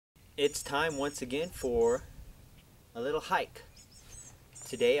It's time once again for a little hike.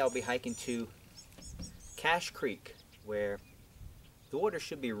 Today I'll be hiking to Cache Creek, where the water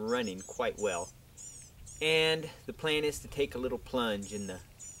should be running quite well. And the plan is to take a little plunge in the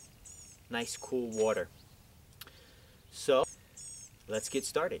nice cool water. So let's get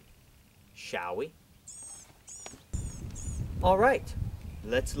started, shall we? All right,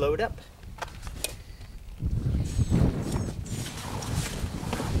 let's load up.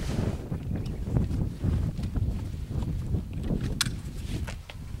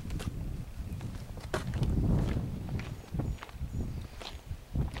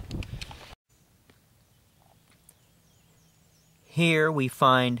 Here we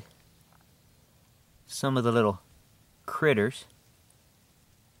find some of the little critters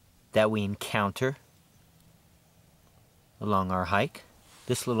that we encounter along our hike.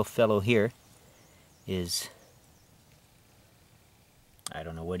 This little fellow here is, I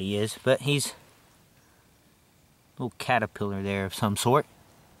don't know what he is, but he's a little caterpillar there of some sort.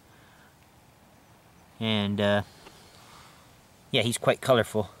 And yeah, he's quite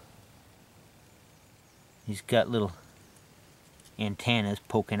colorful. He's got little antennas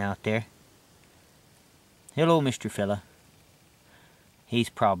poking out there. Hello, Mr. Fella. He's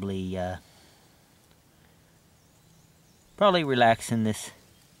probably relaxing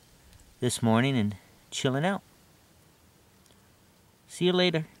this morning and chilling out. See you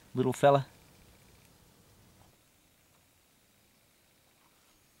later, little fella.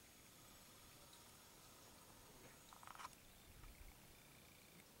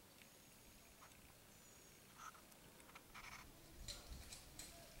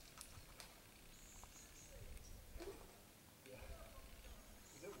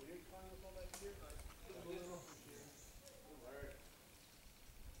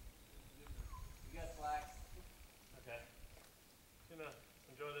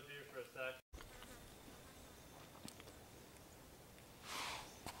 Enjoy the view for a sec.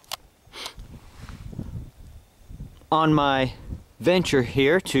 On my venture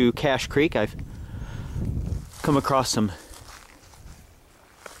here to Cache Creek, I've come across some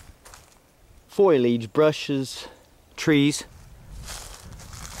foliage, bushes, trees,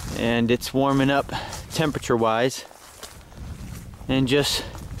 and it's warming up temperature-wise, and just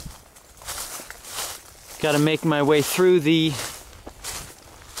got to make my way through the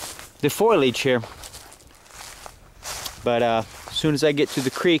foliage here. But as soon as I get to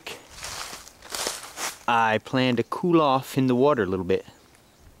the creek, I plan to cool off in the water a little bit.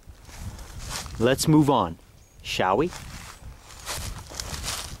 Let's move on, shall we?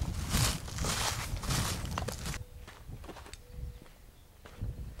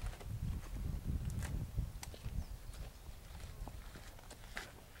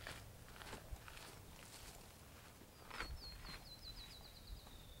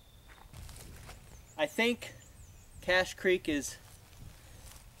 I think Cache Creek is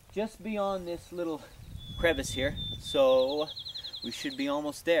just beyond this little crevice here, so we should be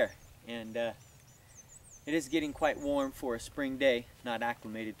almost there. And it is getting quite warm for a spring day. Not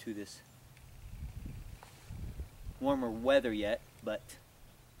acclimated to this warmer weather yet, but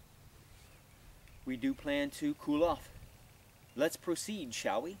we do plan to cool off. Let's proceed,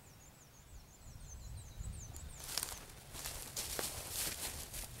 shall we?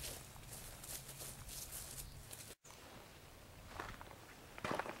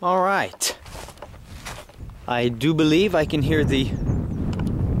 All right. I do believe I can hear the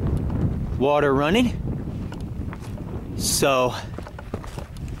water running. So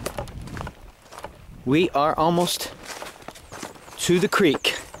we are almost to the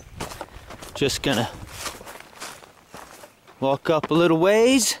creek. Just gonna walk up a little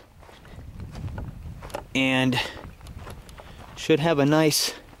ways and should have a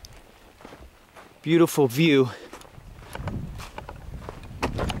nice, beautiful view.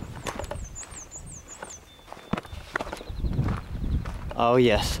 Oh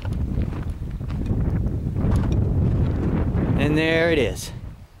yes. And there it is.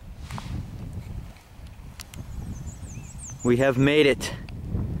 We have made it.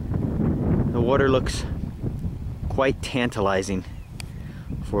 The water looks quite tantalizing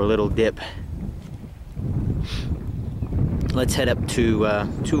for a little dip. Let's head up to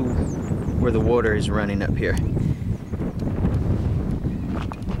where the water is running up here.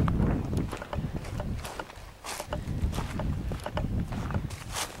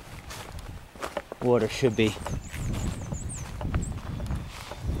 Water should be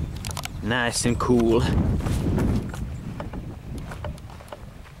nice and cool.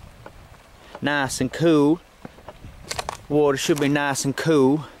 Nice and cool. Water should be nice and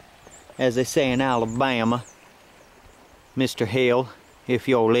cool, as they say in Alabama. Mr. Hale if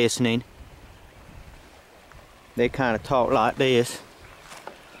you're listening. They kind of talk like this.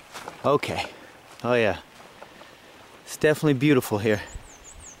 Okay. Oh yeah. It's definitely beautiful here.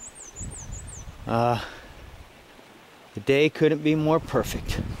 The day couldn't be more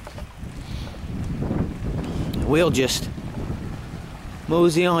perfect. We'll just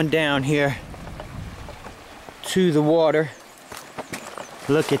mosey on down here to the water.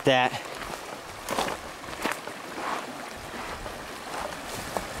 Look at that.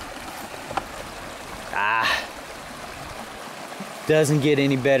 Doesn't get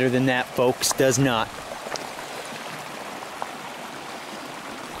any better than that, folks. Does not.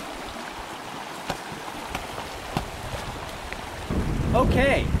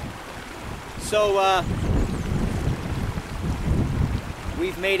 Okay. So,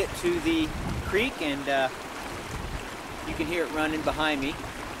 we've made it to the creek, and you can hear it running behind me.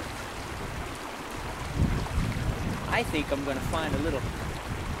 I think I'm going to find a little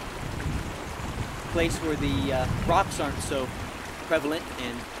place where the rocks aren't so prevalent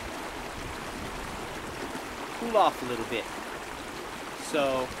and cool off a little bit.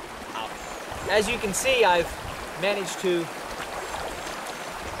 So, as you can see, I've managed to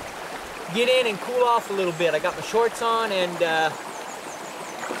get in and cool off a little bit. I got my shorts on and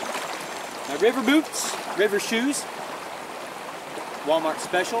my river boots, river shoes, Walmart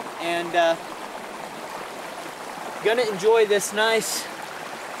special, and gonna enjoy this nice,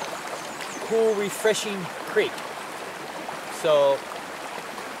 cool, refreshing creek. So,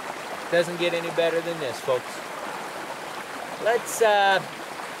 doesn't get any better than this, folks. Let's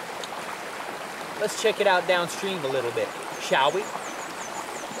check it out downstream a little bit, shall we?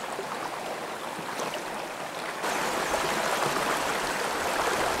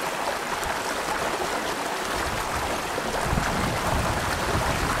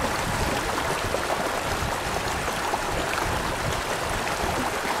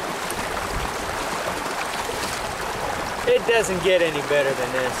 It doesn't get any better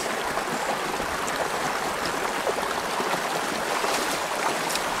than this.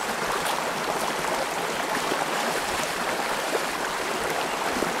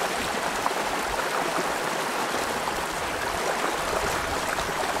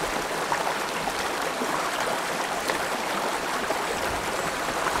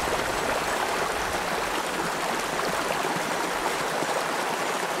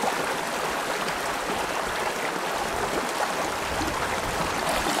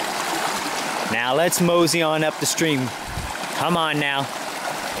 Now let's mosey on up the stream. Come on now.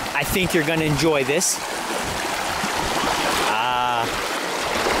 I think you're gonna enjoy this.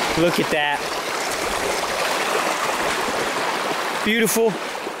 Look at that. Beautiful,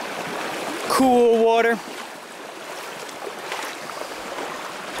 cool water.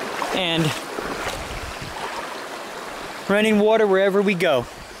 And running water wherever we go.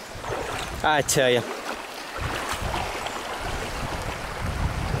 I tell you.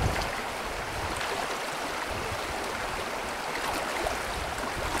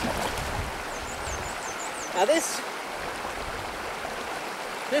 Now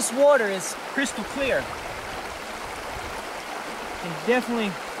this water is crystal clear. And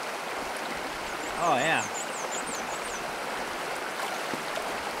definitely, oh yeah.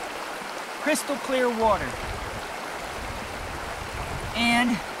 Crystal clear water.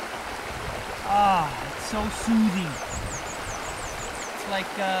 And, it's so soothing. It's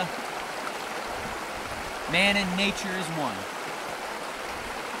like, man and nature is one.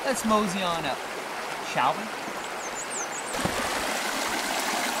 Let's mosey on up, shall we?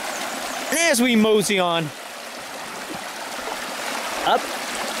 And as we mosey on up,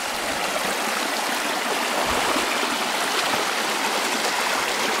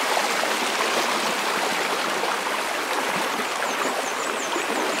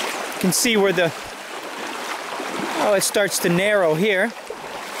 you can see where it starts to narrow here.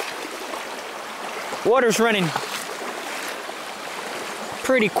 Water's running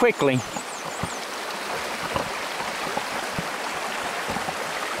pretty quickly.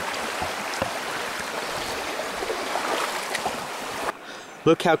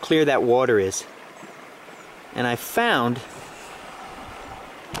 Look how clear that water is. And I found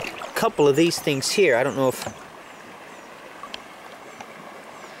a couple of these things here. I don't know if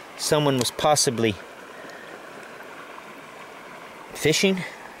someone was possibly fishing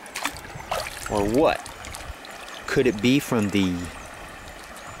or what. Could it be from the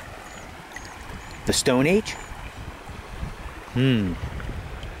Stone Age? A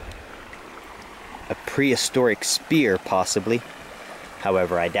prehistoric spear, possibly.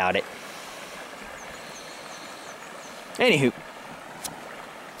 However, I doubt it. Anywho,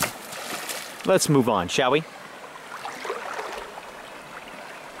 let's move on, shall we?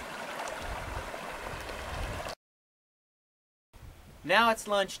 now it's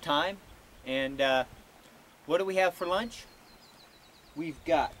lunchtime, and what do we have for lunch? We've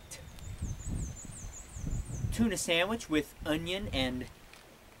got tuna sandwich with onion and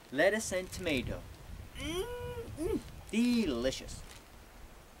lettuce and tomato. Delicious.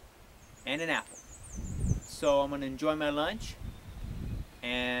 And an apple. So I'm going to enjoy my lunch,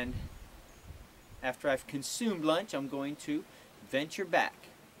 and after I've consumed lunch, I'm going to venture back,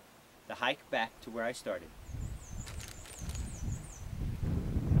 the hike back to where I started.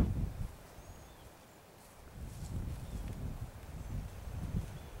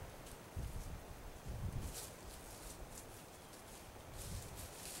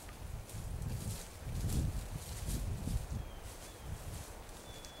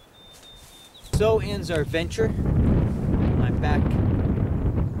 So ends our venture. I'm back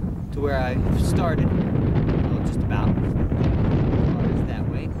to where I started. Well, just about. As that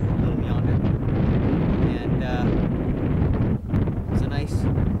way, a little yonder. And it's a nice,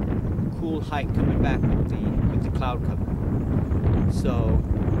 cool hike coming back with the cloud cover. So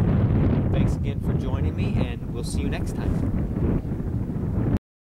thanks again for joining me, and we'll see you next time.